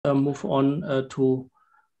move on to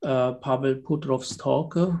Pavel Putrov's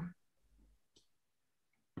talk.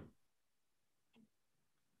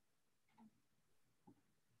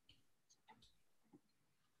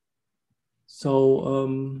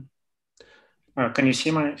 So, can you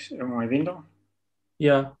see my window?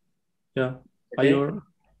 Yeah. Okay.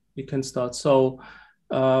 You can start. So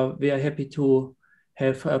we are happy to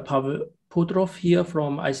have Pavel Putrov here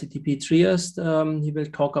from ICTP Trieste. He will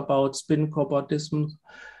talk about spin-cobordisms,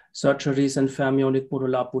 surgeries, and fermionic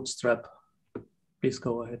modular bootstrap. Please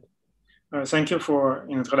go ahead. Thank you for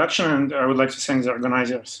the introduction, and I would like to thank the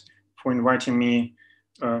organizers for inviting me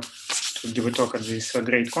to give a talk at this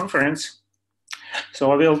great conference.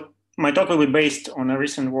 So my talk will be based on a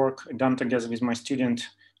recent work done together with my student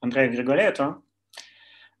Andrea Grigoletto.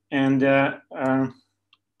 And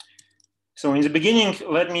so in the beginning,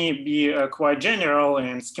 let me be quite general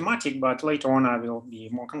and schematic, but later on I will be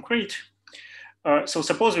more concrete. So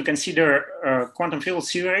suppose we consider quantum field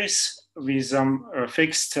series with a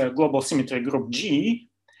fixed global symmetry group G,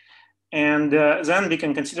 and then we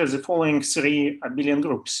can consider the following three abelian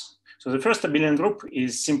groups. So the first abelian group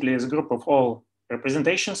is simply the group of all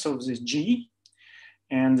representations of this G,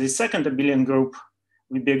 and the second abelian group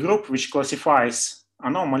will be a group which classifies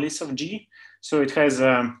anomalies of G. So it has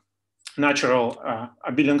a natural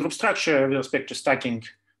abelian group structure with respect to stacking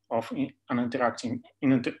of non-interacting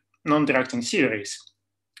series.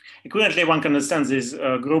 Equivalently, one can understand this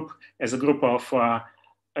group as a group of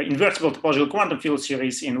invertible topological quantum field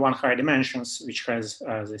series in one higher dimensions, which has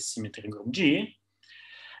the symmetry group G.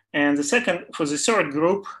 And for the third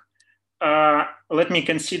group, let me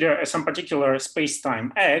consider some particular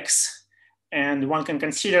space-time X, and one can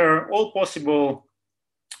consider all possible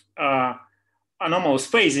anomalous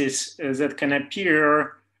phases that can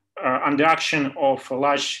appear under action of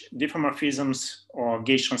large diffeomorphisms or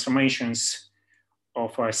gauge transformations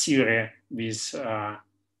of a series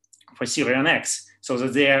for series on X, so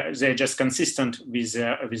that they're just consistent with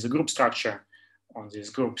the group structure on these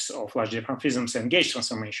groups of large diffeomorphisms and gauge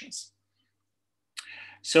transformations.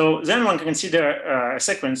 So then one can consider a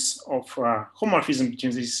sequence of homomorphism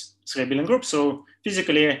between these three abelian groups. So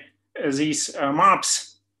physically, these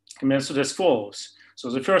maps can be understood as follows.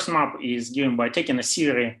 So the first map is given by taking a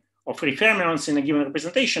series of free fermions in a given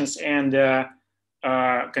representations and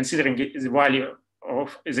considering the value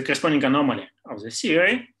of the corresponding anomaly of the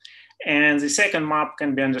series. And the second map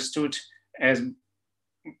can be understood as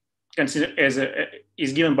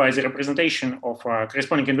is given by the representation of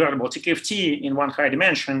corresponding invertible TKFT in one higher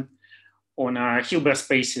dimension on Hilbert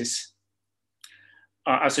spaces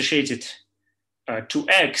associated to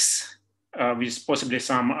X with possibly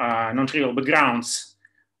some non-trivial background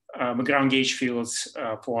gauge fields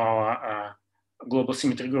for our global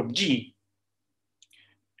symmetry group G.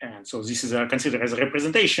 And so this is considered as a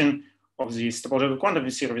representation of this topological quantum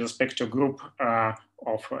field series with respect to a group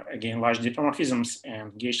of, again, large diffeomorphisms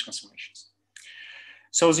and gauge transformations.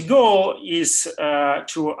 So the goal is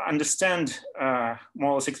to understand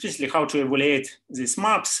more or less explicitly how to evaluate these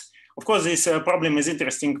maps. Of course, this problem is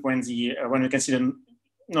interesting when we consider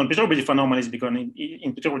non-perturbative anomalies, because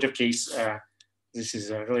in perturbative case, this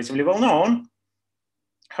is relatively well known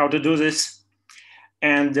how to do this.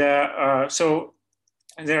 And so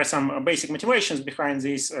there are some basic motivations behind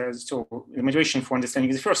this. So the motivation for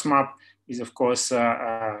understanding the first map is, of course,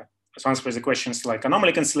 to answer the questions like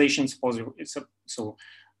anomaly cancellation. So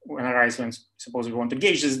when suppose we want to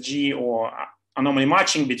gauge this G, or anomaly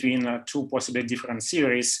matching between two possibly different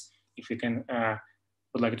series, if we can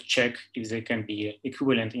would like to check if they can be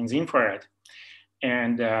equivalent in the infrared.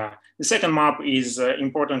 And the second map is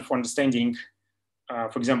important for understanding,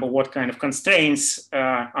 for example, what kind of constraints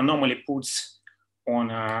anomaly puts on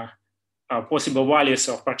possible values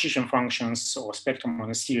of partition functions or spectrum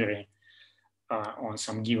on a series on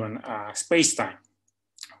some given space-time,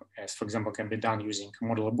 as, for example, can be done using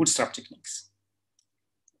modular bootstrap techniques.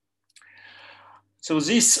 So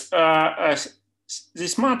these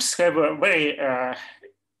maps have a very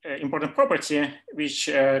important property, which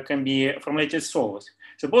can be formulated as follows.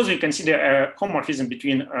 Suppose we consider a homomorphism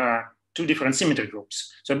between two different symmetry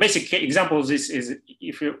groups. So a basic example of this is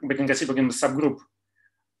if we can consider again the subgroup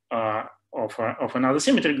of another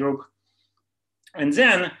symmetry group. And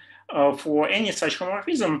then for any such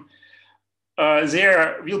homomorphism,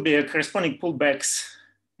 there will be a corresponding pullbacks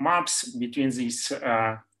maps between these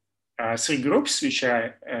three groups, which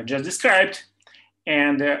I just described.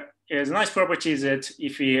 And it's a nice property that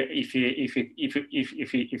if we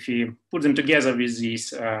put them together with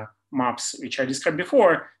these maps, which I described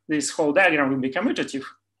before, this whole diagram will be commutative.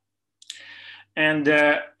 And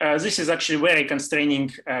this is actually a very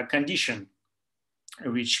constraining condition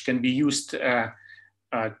which can be used to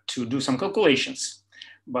do some calculations.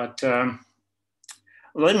 But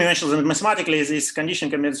let me mention that mathematically this condition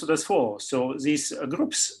can be understood as follows. So these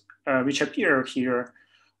groups which appear here,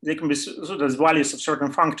 they can be understood as values of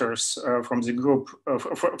certain functors from the group,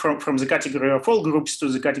 from the category of all groups to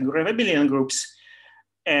the category of abelian groups.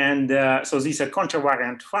 And so these are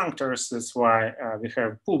contravariant functors. That's why we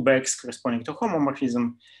have pullbacks corresponding to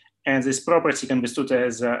homomorphism. And this property can be understood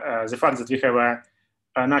as the fact that we have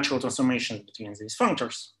a natural transformation between these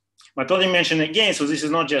functors. But let me mention again, so this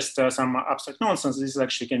is not just some abstract nonsense. This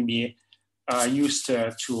actually can be used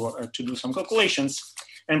to do some calculations.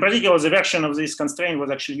 In particular, the version of this constraint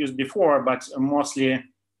was actually used before, but mostly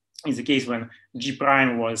in the case when G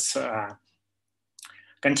prime was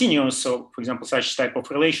continuous. So, for example, such type of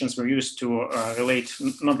relations were used to relate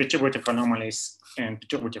non-perturbative anomalies and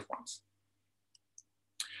perturbative ones.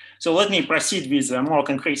 So let me proceed with a more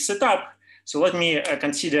concrete setup. So let me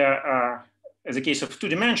consider as a case of 2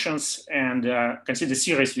 dimensions and consider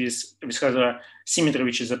series which has a symmetry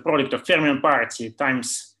which is a product of fermion parity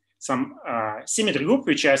times some symmetry group,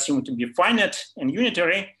 which I assume to be finite and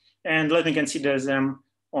unitary. And let me consider them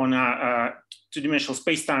on a 2-dimensional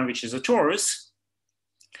space-time, which is a torus.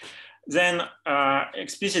 Then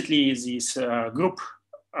explicitly this group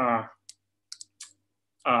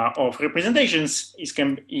of representations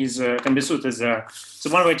can be suited as so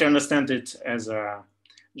one way to understand it as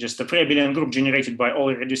just a pre-abelian group generated by all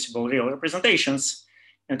irreducible real representations,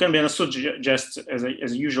 and can be understood just as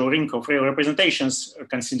a usual ring of real representations,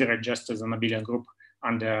 considered just as an abelian group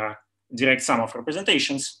under direct sum of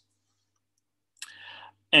representations.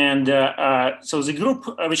 And so the group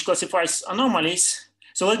which classifies anomalies.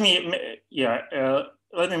 So let me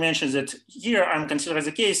mention that here I'm considering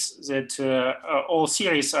the case that all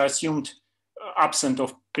series are assumed absent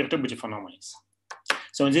of perturbative anomalies.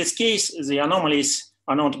 So in this case, the anomalies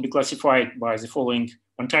are known to be classified by the following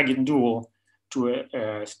one-target dual to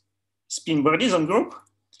a spin-cobordism group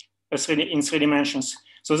in 3 dimensions.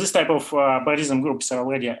 So this type of cobordism groups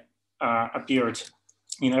already appeared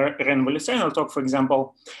in a Ren-Valuceno talk, for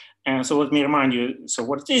example. And so let me remind you, so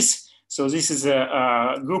what it is. So this is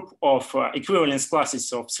a group of equivalence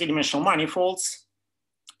classes of 3-dimensional manifolds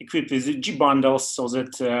equipped with G bundles, so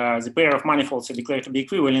that the pair of manifolds are declared to be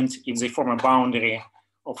equivalent if they form a boundary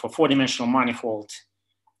of a 4-dimensional manifold,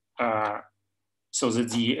 so that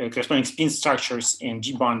the corresponding spin structures and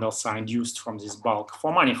G bundles are induced from this bulk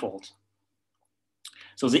for manifold.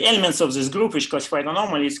 So the elements of this group which classified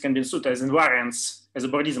anomalies can be understood as invariants, as a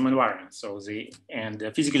cobordism invariant. So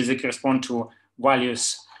physically they correspond to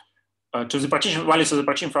values to the partition values of the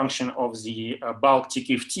partition function of the bulk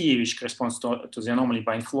TQFT, which corresponds to the anomaly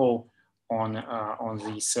by inflow on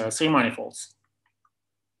these 3 manifolds.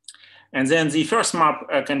 And then the first map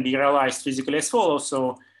can be realized physically as follows.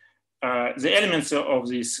 So the elements of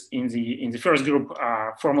this in the first group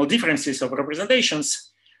are formal differences of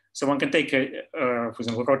representations. So one can take, for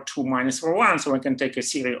example, ρ2 minus ρ1. So one can take a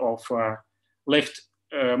series of left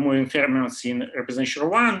moving fermions in representation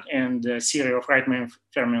ρ1 and a series of right moving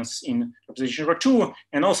fermions in representation ρ2,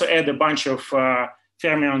 and also add a bunch of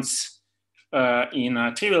fermions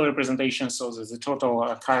in trivial representation, so that the total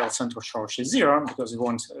chiral central charge is 0, because we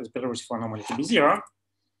want the perturbative anomaly to be 0.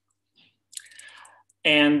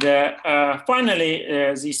 And finally,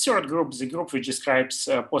 the third group, the group which describes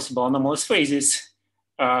possible anomalous phases,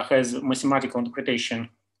 has mathematical interpretation,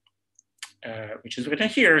 which is written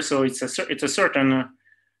here. So it's a certain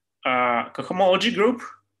cohomology group,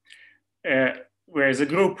 where the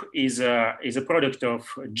group is a product of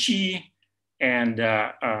G and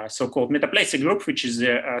so-called metaplacer group, which is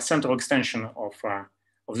a central extension of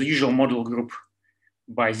the usual modular group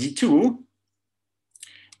by Z2.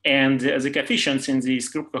 And the coefficients in these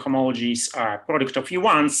group cohomologies are product of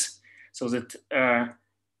U1s, so that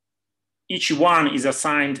each one is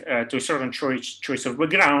assigned to a certain choice of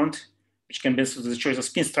background, which can be the choice of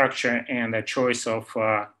spin structure and a choice of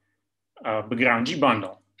background G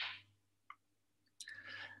bundle.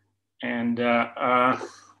 And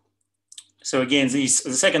so again, the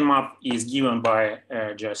second map is given by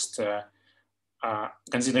just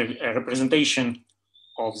consider a representation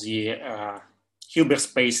of the Hilbert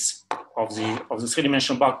space of the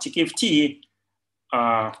 3-dimensional bulk TQFT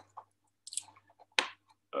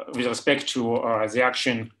with respect to the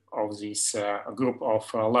action of this group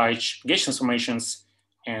of large gauge transformations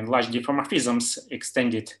and large diffeomorphisms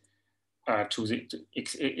extended to the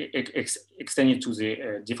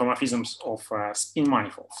diffeomorphisms of spin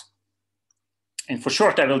manifolds. And for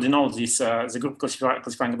short, I will denote this the group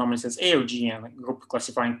classifying anomalies as A of G and group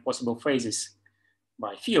classifying possible phases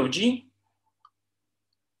by phi of G.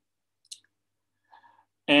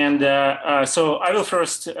 And so I will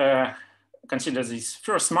first consider this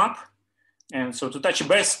first map. And so to touch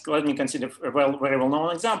base, let me consider a very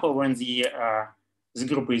well-known example when the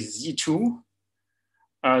group is Z2.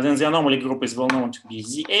 Then the anomaly group is well known to be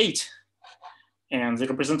Z8. And the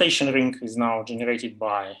representation ring is now generated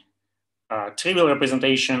by trivial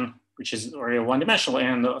representation, which is real one-dimensional,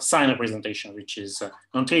 and sign representation, which is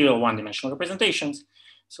non-trivial one-dimensional representations.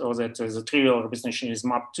 So that the trivial representation is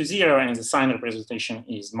mapped to 0, and the sign representation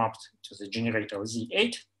is mapped to the generator of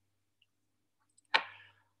Z8.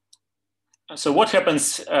 So what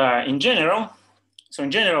happens in general? So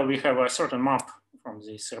in general, we have a certain map from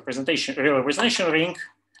this real representation ring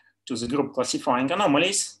to the group classifying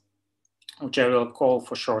anomalies, which I will call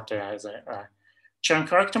for short as a Chern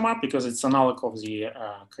character map, because it's analog of the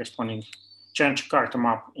corresponding Chern character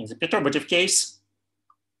map in the perturbative case.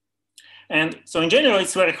 And so in general,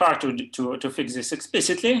 it's very hard to fix this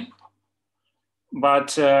explicitly.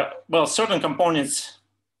 But, well, certain components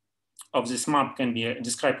of this map can be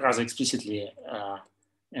described rather explicitly,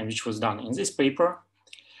 and which was done in this paper.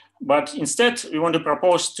 But instead, we want to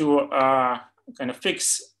propose to kind of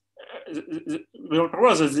fix, we will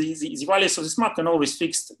propose that the values of this map can always be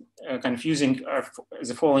fixed kind of using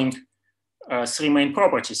the following 3 main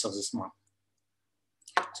properties of this map.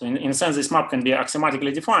 So in a sense, this map can be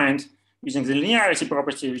axiomatically defined using the linearity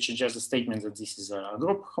property, which is just a statement that this is a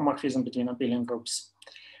group homomorphism between abelian groups.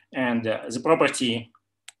 And the property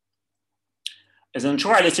as a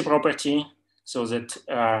neutrality property, so that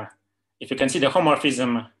if you consider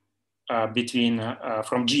homomorphism between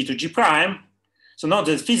from G to G prime, so note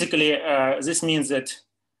that physically this means that,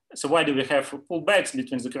 so why do we have pullbacks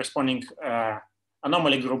between the corresponding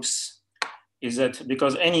anomaly groups? Is that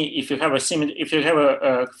because if you have a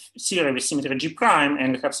theory with symmetry G prime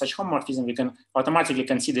and you have such homomorphism, we can automatically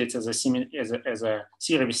consider it as a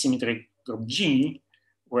theory with symmetry group G,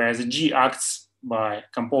 where the G acts by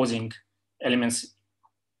composing elements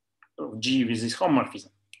of G with this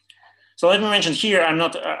homomorphism. So let me mention here, I'm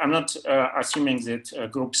not assuming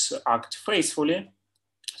that groups act faithfully.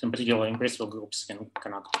 So in particular, impressible groups can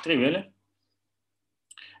act trivially.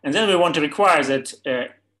 And then we want to require that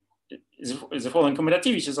the following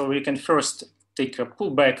commutativity, so we can first take a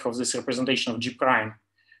pullback of this representation of G prime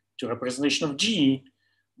to representation of G,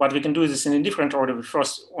 but we can do this in a different order. We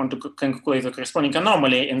first want to calculate the corresponding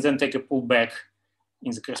anomaly and then take a pullback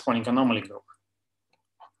in the corresponding anomaly group.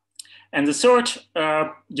 And the third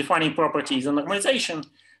defining property is a normalization.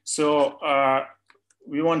 So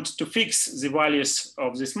we want to fix the values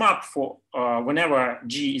of this map for whenever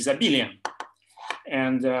G is abelian.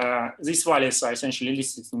 And these values are essentially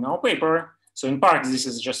listed in our paper. So in part, this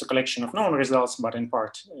is just a collection of known results, but in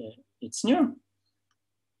part, it's new.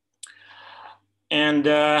 And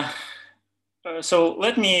so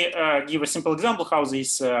let me give a simple example how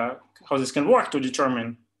this can work to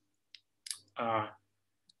determine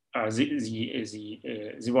the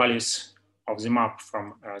values of the map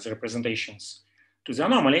from the representations to the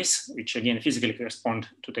anomalies, which again physically correspond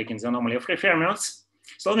to taking the anomaly of free fermions.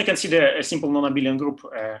 So let me consider a simple non-abelian group.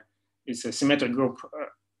 It's a symmetric group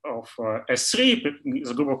of S3,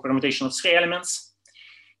 the group of permutation of 3 elements.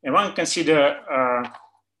 And one consider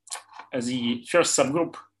the first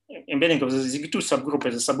subgroup, embedding of the Z2 subgroup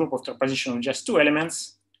as a subgroup of interposition of just 2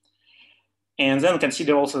 elements. And then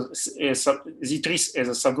consider also Z3 as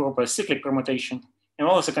a subgroup of cyclic permutation. And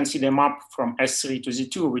also consider a map from S3 to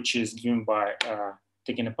Z2, which is given by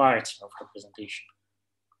taking a parity of representation.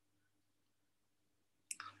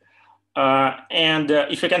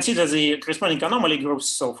 If we consider the corresponding anomaly groups,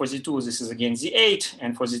 so for Z2, this is again Z8,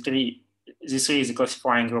 and for Z3, Z3 is the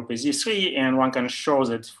classifying group is Z3, and one can show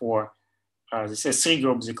that for this S3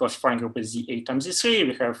 group, the classifying group is Z8 times Z3.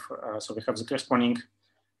 We have so we have the corresponding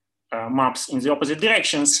maps in the opposite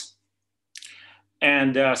directions,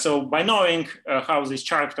 and so by knowing how this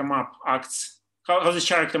character map acts, how the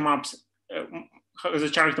character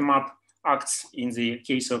map acts in the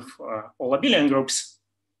case of all abelian groups.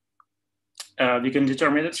 We can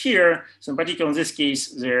determine it here. So in particular, in this case,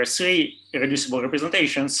 there are 3 irreducible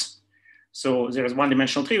representations. So there's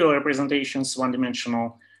one-dimensional trivial representations,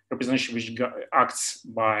 one-dimensional representation which acts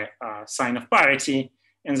by sign of parity,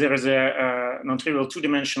 and there is a non-trivial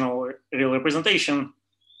 2-dimensional real representation,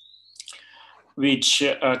 which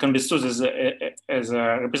can be stood as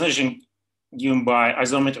a representation given by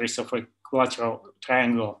isometries of a collateral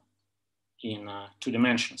triangle in 2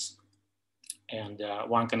 dimensions. And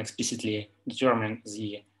one can explicitly determine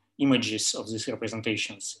the images of these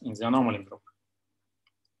representations in the anomaly group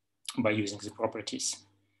by using the properties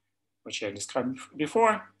which I described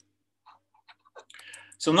before.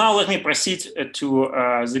 So now let me proceed to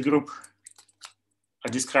the group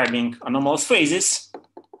describing anomalous phases.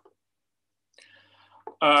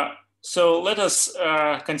 So let us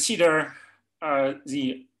consider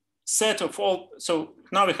the set of all. So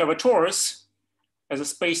now we have a torus as a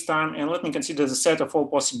space-time, and let me consider the set of all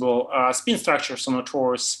possible spin structures on a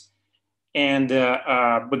torus and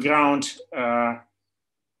background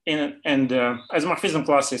and isomorphism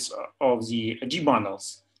classes of the G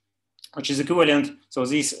bundles, which is equivalent. So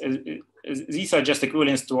these are just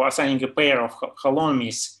equivalents to assigning a pair of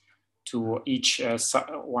holonomies to each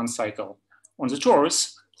one cycle on the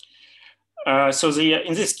torus. So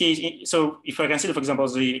in this case, so if I consider, for example,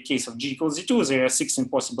 the case of G equals Z2, there are 16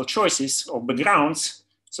 possible choices of backgrounds.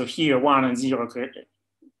 So here 1 and 0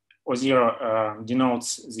 or 0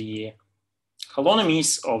 denotes the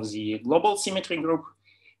holonomies of the global symmetry group,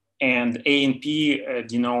 and A and P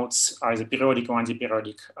denotes either periodic or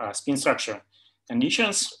anti-periodic spin structure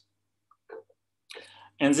conditions.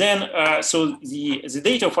 And then, so the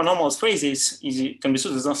data of anomalous phases can be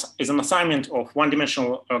used as an assignment of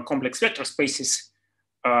one-dimensional complex vector spaces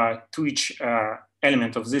to each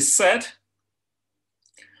element of this set.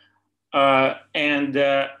 And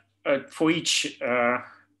for each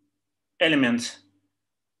element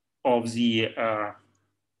of the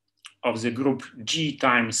group G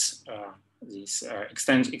times this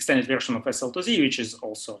extended version of SL to Z, which is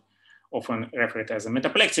also often referred as a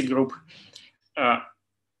metaplectic group.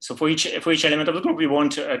 So for each element of the group, we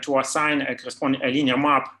want to assign a linear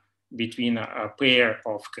map between a pair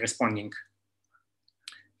of corresponding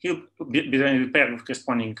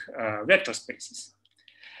vector spaces.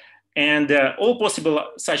 And all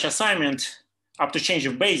possible such assignment up to change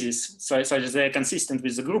of basis, such as they are consistent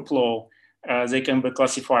with the group law, they can be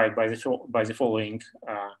classified by the following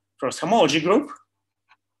first homology group.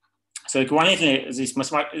 So equivalently,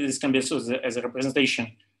 this can be used as a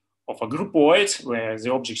representation of a groupoid, where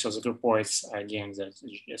the objects of the groupoids are again the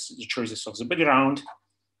choices of the background.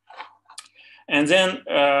 And then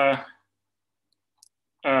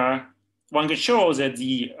one can show that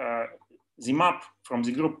the map from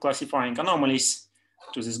the group classifying anomalies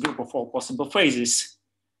to this group of all possible phases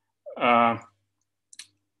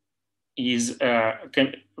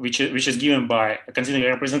which is given by considering a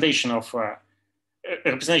representation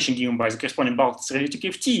given by the corresponding bulk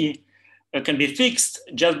relative T, can be fixed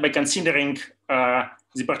just by considering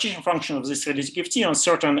the partition function of this relative T on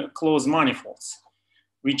certain closed manifolds,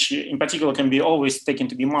 which in particular can be always taken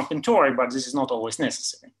to be mappintory, but this is not always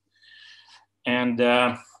necessary. And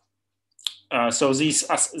so these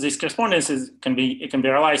correspondences can be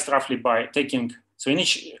realized roughly by taking, so in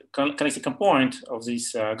each connected component of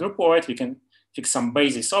this groupoid, we can fix some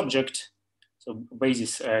basis object, so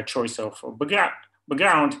basis choice of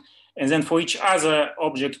background. And then for each other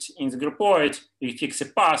object in the groupoid, we fix a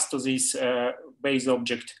path to this base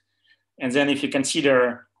object. And then if you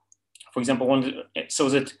consider, for example, so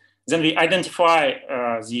that then we identify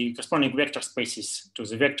the corresponding vector spaces to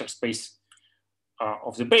the vector space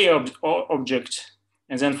of the base object.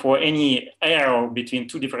 And then for any arrow between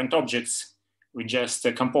two different objects, we just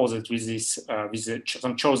compose it with this with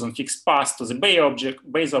some chosen fixed path to the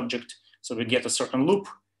base object. So we get a certain loop.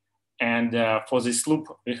 And for this loop,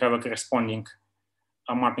 we have a corresponding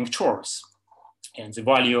mapping torus. And the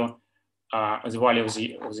value of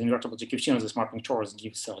the invertible distribution of this mapping torus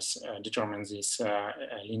gives us, determines this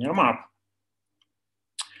linear map.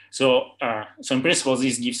 So, so in principle,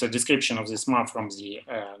 this gives a description of this map from the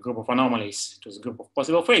group of anomalies to the group of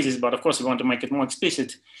possible phases. But of course, we want to make it more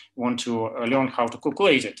explicit. We want to learn how to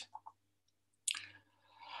calculate it.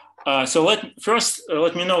 So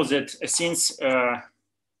let me know that since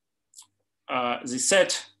the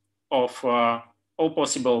set of all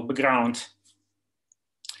possible background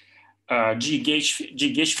G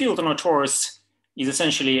gauge field on a torus is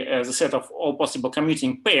essentially the set of all possible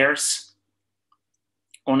commuting pairs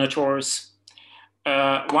on a torus.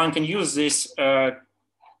 One can use this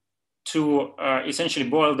to essentially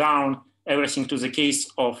boil down everything to the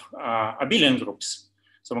case of abelian groups.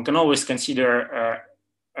 So one can always consider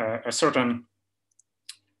a certain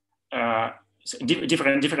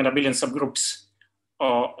different abelian subgroups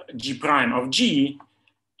or G prime of G,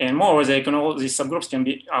 and moreover, these subgroups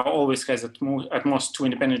are always has at most two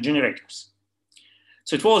independent generators.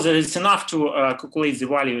 So it follows that it's enough to calculate the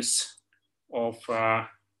values of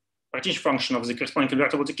partition function of the corresponding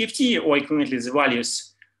convertible to T, or equivalently the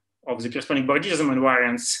values of the corresponding bourdism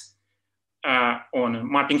invariants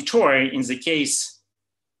on mapping tori in the case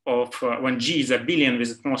of when G is abelian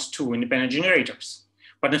with at most two independent generators.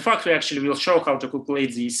 But in fact, we actually will show how to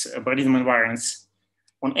calculate these bourdism invariants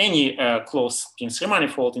on any closed P3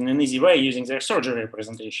 manifold in an easy way using their surgery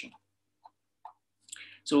representation.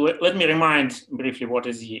 So let me remind briefly what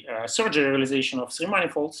is the surgery realization of three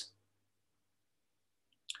manifolds.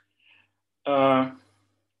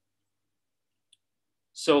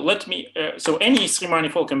 So any three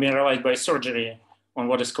manifold can be realized by surgery on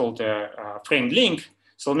what is called a framed link.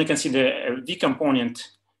 So let me consider a V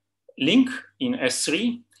component link in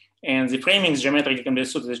S3, and the framing geometrically can be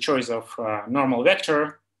suited to the choice of normal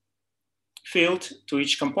vector field to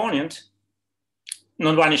each component,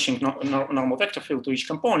 non-vanishing normal vector field to each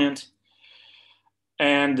component.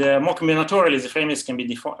 And more combinatorially, the framings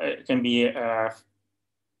can be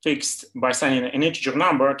fixed by assigning an integer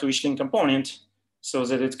number to each link component, so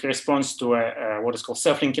that it corresponds to what is called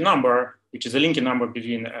self-linking number, which is a linking number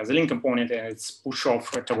between the link component and its push off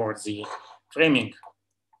towards the framing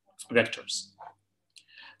vectors.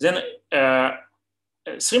 Then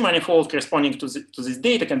three manifold corresponding to this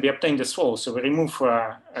data can be obtained as follows. So we remove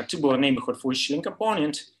a tubular neighborhood for each link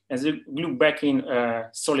component, and we glue back in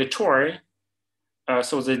solid tori,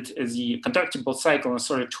 so that the contractible cycle in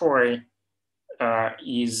solid tori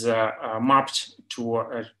is mapped to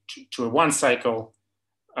a one cycle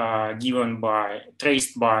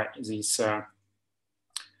traced by this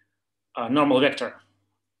normal vector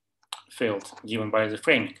field given by the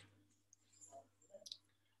framing.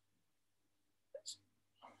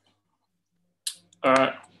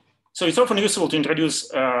 So it's often useful to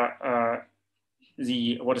introduce what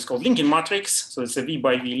is called linking matrix. So it's a V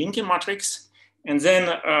by V linking matrix, and then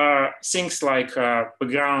things like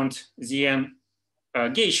background ZN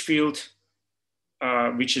gauge field,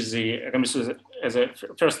 which is as a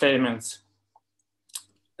first element,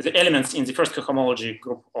 the elements in the first cohomology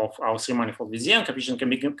group of our three manifold with ZN coefficient can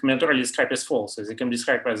be combinatorially described as follows. So they can be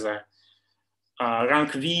described as a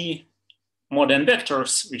rank V mod n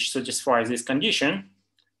vectors, which satisfy this condition.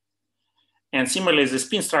 And similarly, the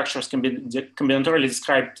spin structures can be combinatorially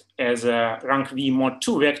described as rank V mod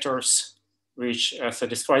 2 vectors, which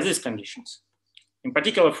satisfy these conditions. In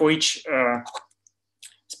particular, for each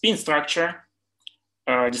spin structure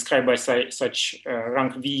described by such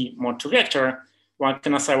rank V mod 2 vector, one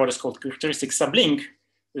can assign what is called characteristic sublink.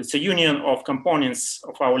 It's a union of components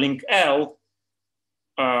of our link L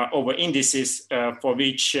over indices for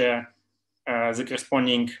which the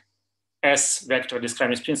corresponding S vector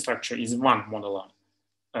describing spin structure is 1 modular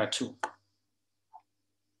 2.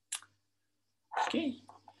 Okay,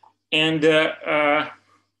 and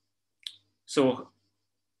so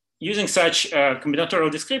using such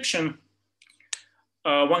combinatorial description,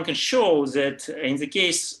 one can show that in the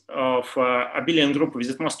case of a abelian group with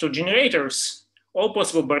at most two generators, all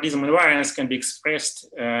possible Bordism invariants can be expressed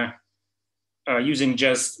using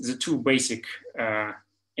just the two basic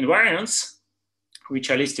invariants, which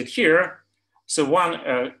are listed here. So one,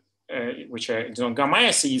 which denote gamma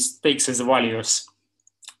S, takes as values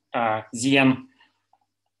Zn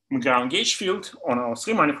ground gauge field on our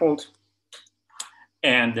three manifold,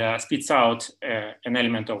 and spits out an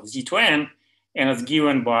element of Z to N, and it's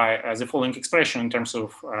given by the following expression in terms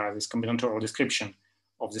of this combinatorial description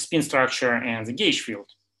of the spin structure and the gauge field.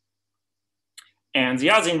 And the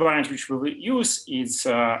other invariant which we will use is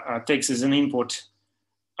takes as an input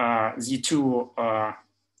Z2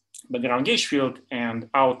 background gauge field, and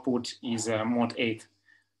output is a mod 8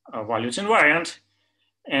 valued invariant,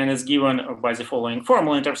 and is given by the following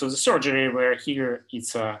formula in terms of the surgery, where here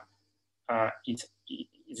it's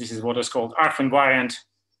this is what is called Arf invariant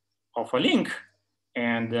of a link,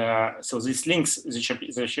 and so these links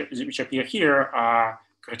which appear here are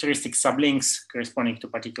characteristic sublinks corresponding to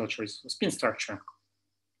particular choice of spin structure.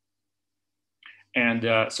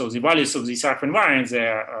 And so the values of these Arf invariants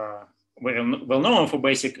are well known for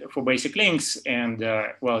basic links, and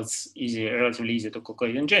well, it's relatively easy to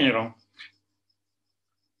calculate in general.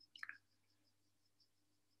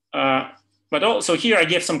 But also here I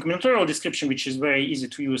gave some combinatorial description, which is very easy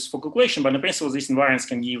to use for calculation. But in principle, these invariants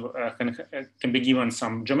can be given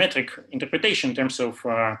some geometric interpretation in terms of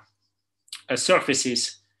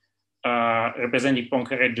surfaces representing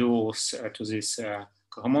Poincare duals to these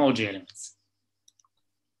cohomology elements.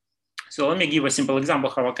 So let me give a simple example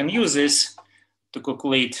how I can use this to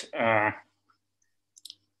calculate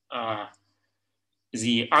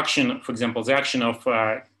the action, for example, the action of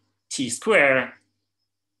T square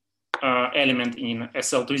element in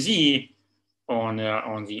SL2Z on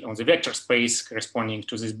the vector space corresponding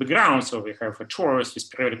to this background. So we have a torus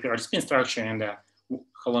with periodic spin structure and a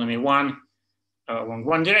holonomy 1 along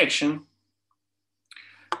one direction.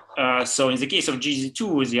 So in the case of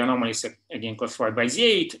GZ2, the anomaly is again classified by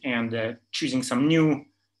Z8, and choosing some new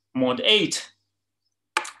mod 8,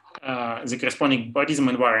 the corresponding Bordism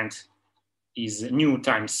invariant is nu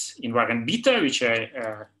times invariant beta, which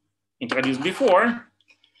I introduced before.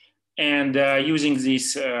 And using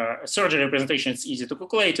this surgery representation, it's easy to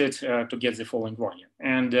calculate it to get the following value.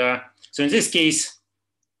 And so in this case,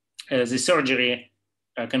 the surgery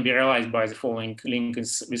can be realized by the following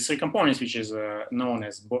links with three components, which is known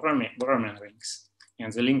as Borromean rings.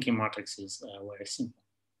 And the linking matrix is very simple.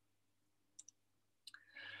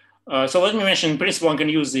 So let me mention, in principle, one can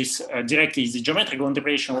use this directly, the geometrical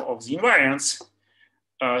interpretation of the invariants.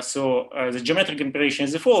 The geometric interpretation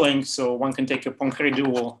is the following. So one can take a Poincare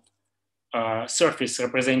dual surface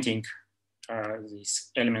representing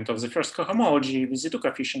this element of the first cohomology with the two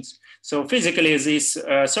coefficients. So physically, this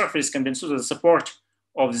surface can be understood as support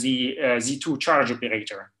of the Z2 charge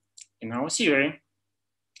operator in our theory.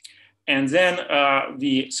 And then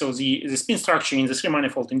the spin structure in the three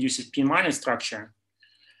manifold induces P minus structure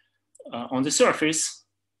on the surface,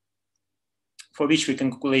 for which we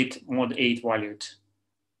can calculate mod 8 valued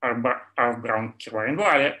R-Brown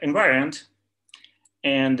invariant.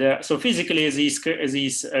 And so physically,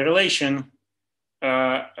 this relation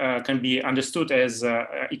can be understood as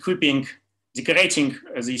decorating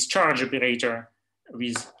this charge operator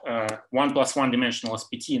with 1 + 1 dimensional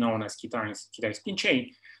SPT known as Kita spin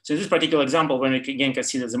chain. So in this particular example, when we again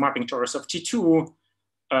consider the mapping torus of T2,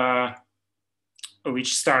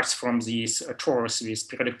 which starts from this torus with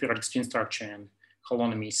periodic spin structure and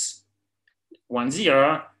holonomies 1,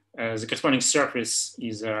 0, the corresponding surface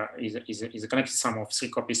is a connected sum of 3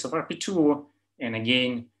 copies of RP2. And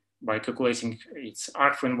again, by calculating its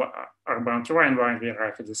R-bound invariant, we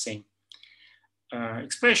arrive at the same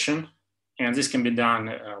expression. And this can be done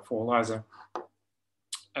for all other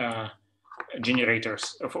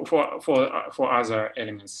generators, for other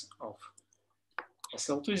elements of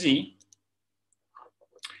SL2Z.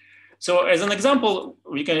 So as an example,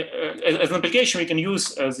 we can, as an application, we can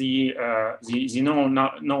use the known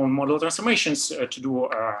modular transformations to do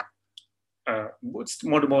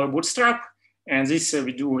modular bootstrap. And this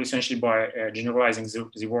we do essentially by generalizing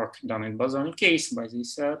the work done in bosonic case by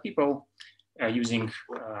these people using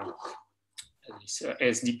this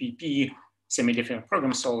SDPP semi-definite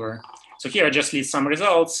program solver. So here I just list some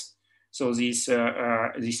results. So these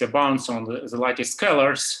abounds on the lattice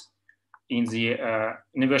scalars in the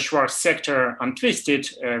Neveu-Schwarz sector untwisted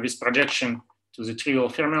with projection to the trivial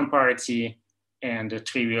fermion parity and the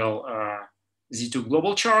trivial Z2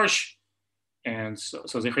 global charge. And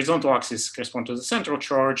so the horizontal axis corresponds to the central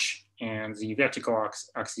charge, and the vertical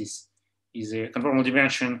axis is a conformal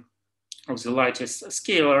dimension of the lattice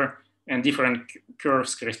scalar, and different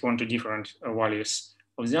curves correspond to different values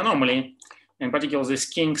of the anomaly. In particular, these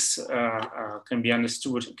kinks can be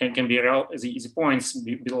understood, the points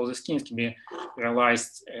below the kinks can be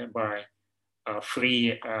realized by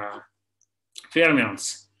free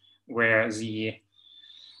fermions, where the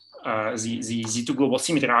Z2 global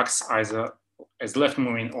symmetry acts either as left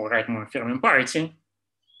moving or right moving fermion parity.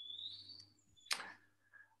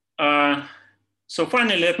 So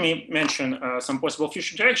finally, let me mention some possible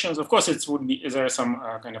future directions. Of course, there are some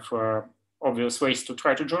kind of obvious ways to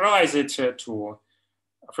try to generalize it.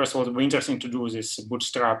 First of all, it would be interesting to do this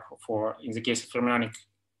bootstrap for, in the case of fermionic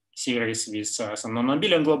series with some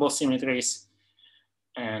non-abelian global symmetries.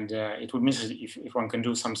 And it would be interesting if one can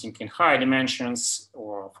do something in high dimensions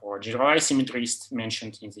or for generalized symmetries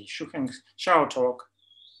mentioned in the Shao talk.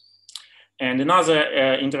 And another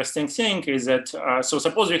interesting thing is that, so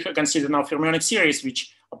suppose we consider now fermionic series,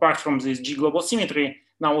 which apart from this G global symmetry,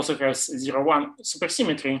 now also has 0-1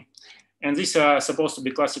 supersymmetry. And these are supposed to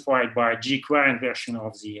be classified by G equivariant version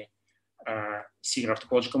of the theory of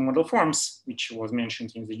topological model forms, which was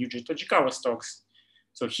mentioned in the Yuji Tojikawa's talks.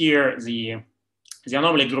 So here the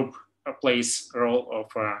anomaly group plays a role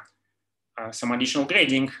of some additional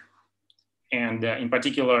grading. And in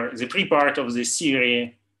particular, the pre-part of this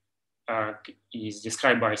theory is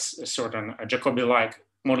described by certain Jacobi-like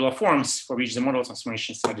modular forms for which the model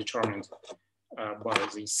transformations are determined by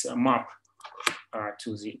this map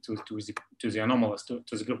to the anomalous, to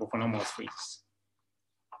the group of anomalous phases.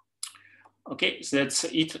 Okay, so that's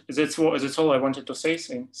it. That's all I wanted to say.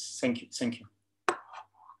 Thank you.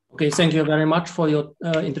 Okay, thank you very much for your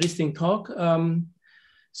interesting talk.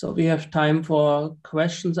 So we have time for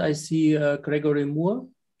questions. I see Gregory Moore.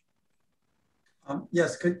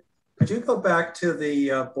 Yes, could you go back to the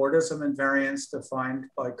Bordism invariance defined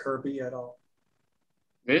by Kirby et al.?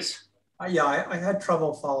 This? Yeah, I had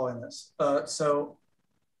trouble following this. So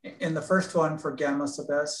in the first one for gamma sub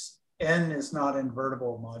s, n is not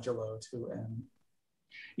invertible modulo to n.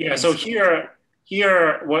 Yeah, so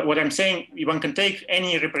here what I'm saying, one can take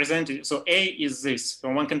any representative, so A is this. So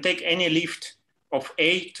one can take any lift of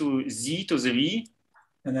A to Z to the V.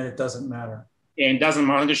 And then it doesn't matter. And it doesn't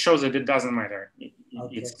matter, it shows that it doesn't matter.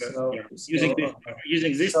 using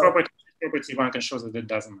this property, one can show that it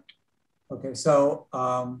doesn't matter. Okay, so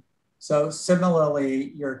so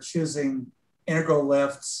similarly, you're choosing integral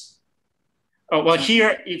lifts. Oh well,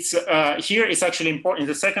 here it's actually important. In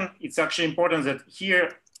the second, it's actually important that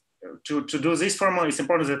here to do this formula, it's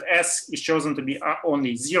important that S is chosen to be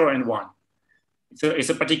only 0 and 1. It's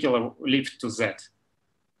a particular lift to Z.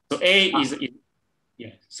 So A is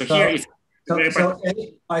yeah. So here is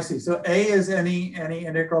I see. So A is any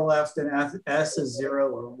integral left, and S is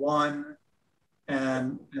 0 or 1,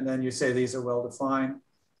 and then you say these are well defined.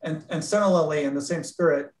 And similarly, in the same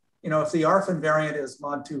spirit, you know, if the ARF invariant is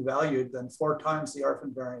mod 2 valued, then 4 times the ARF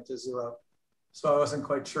invariant is 0. So I wasn't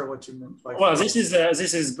quite sure what you meant by. Well, this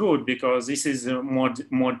is good because this is mod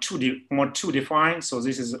 2 defined. So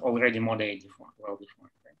this is already mod 8 defined, well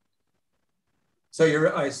defined. Right? So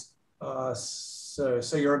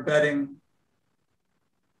you're embedding.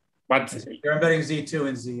 But you're embedding Z2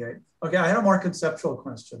 and Z8. Okay, I had a more conceptual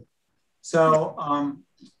question. So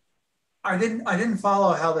I didn't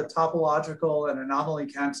follow how the topological and anomaly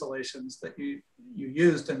cancellations that you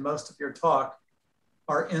used in most of your talk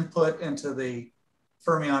are input into the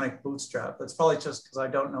fermionic bootstrap. That's probably just because I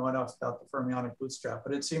don't know enough about the fermionic bootstrap,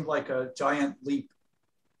 but it seemed like a giant leap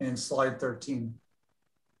in slide 13.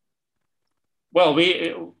 Well,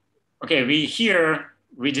 we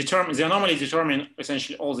determine the anomaly determine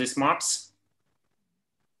essentially all these maps,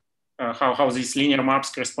 how these linear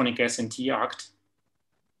maps corresponding S and T act.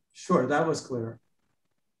 Sure, that was clear.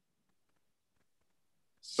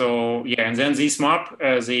 So yeah, and then this map,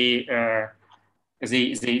 they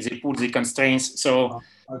put the constraints. So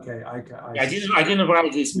okay, I didn't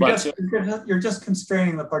write this, you're just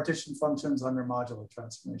constraining the partition functions under modular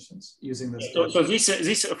transformations using this. So this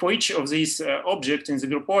for each of these objects in the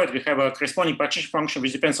groupoid, we have a corresponding partition function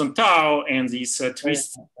which depends on tau and these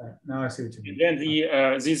twists. Okay. Now I see what you mean. And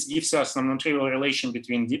then this gives us some non-trivial relation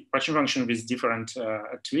between the partition function with different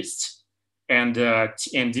twists and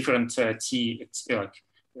different t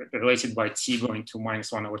related by t going to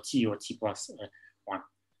 -1 over t or t plus 1.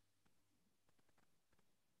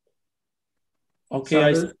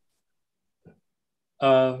 Okay,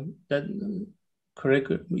 that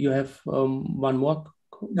correct. You have one more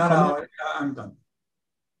comment? No, I'm done.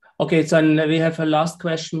 Okay, so then we have a last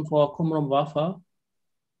question for Kumram Wafa.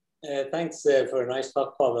 Thanks for a nice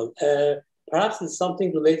talk, Pavel. Perhaps it's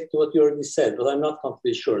something related to what you already said, but I'm not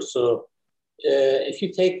completely sure. So if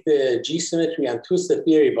you take the G symmetry and twisted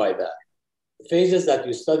theory by that, the phases that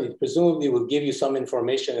you studied presumably will give you some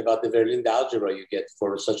information about the Verlinde algebra you get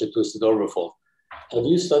for such a twisted overfold. Have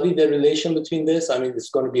you studied the relation between this? I mean, it's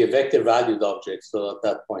going to be a vector valued object, so at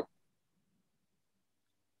that point.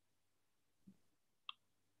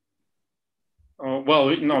 Well,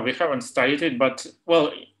 no, we haven't studied it, but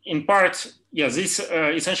well, in part, yeah, this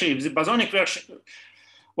essentially the bosonic version.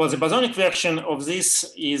 Well, the bosonic version of this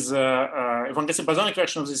is, if one gets a bosonic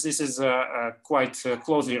version of this, this is quite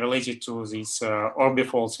closely related to these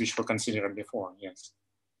orbifolds which were considered before, yes.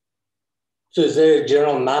 So is there a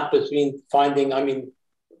general map between finding, I mean,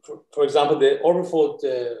 for example, the orbifold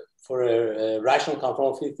for a rational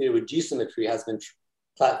conformal field theory with G symmetry has been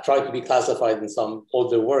tried to be classified in some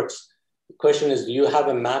older works. The question is, do you have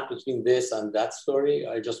a map between this and that story?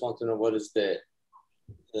 I just want to know what is the...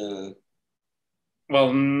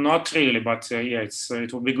 Well, not really, but yeah,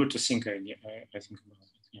 it will be good to think. I think about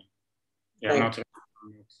it. Yeah, I'm not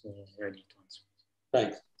ready to answer.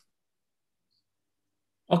 Thanks.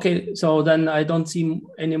 Okay, so then I don't see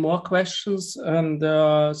any more questions, and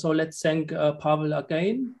so let's thank Pavel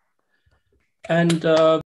again, and.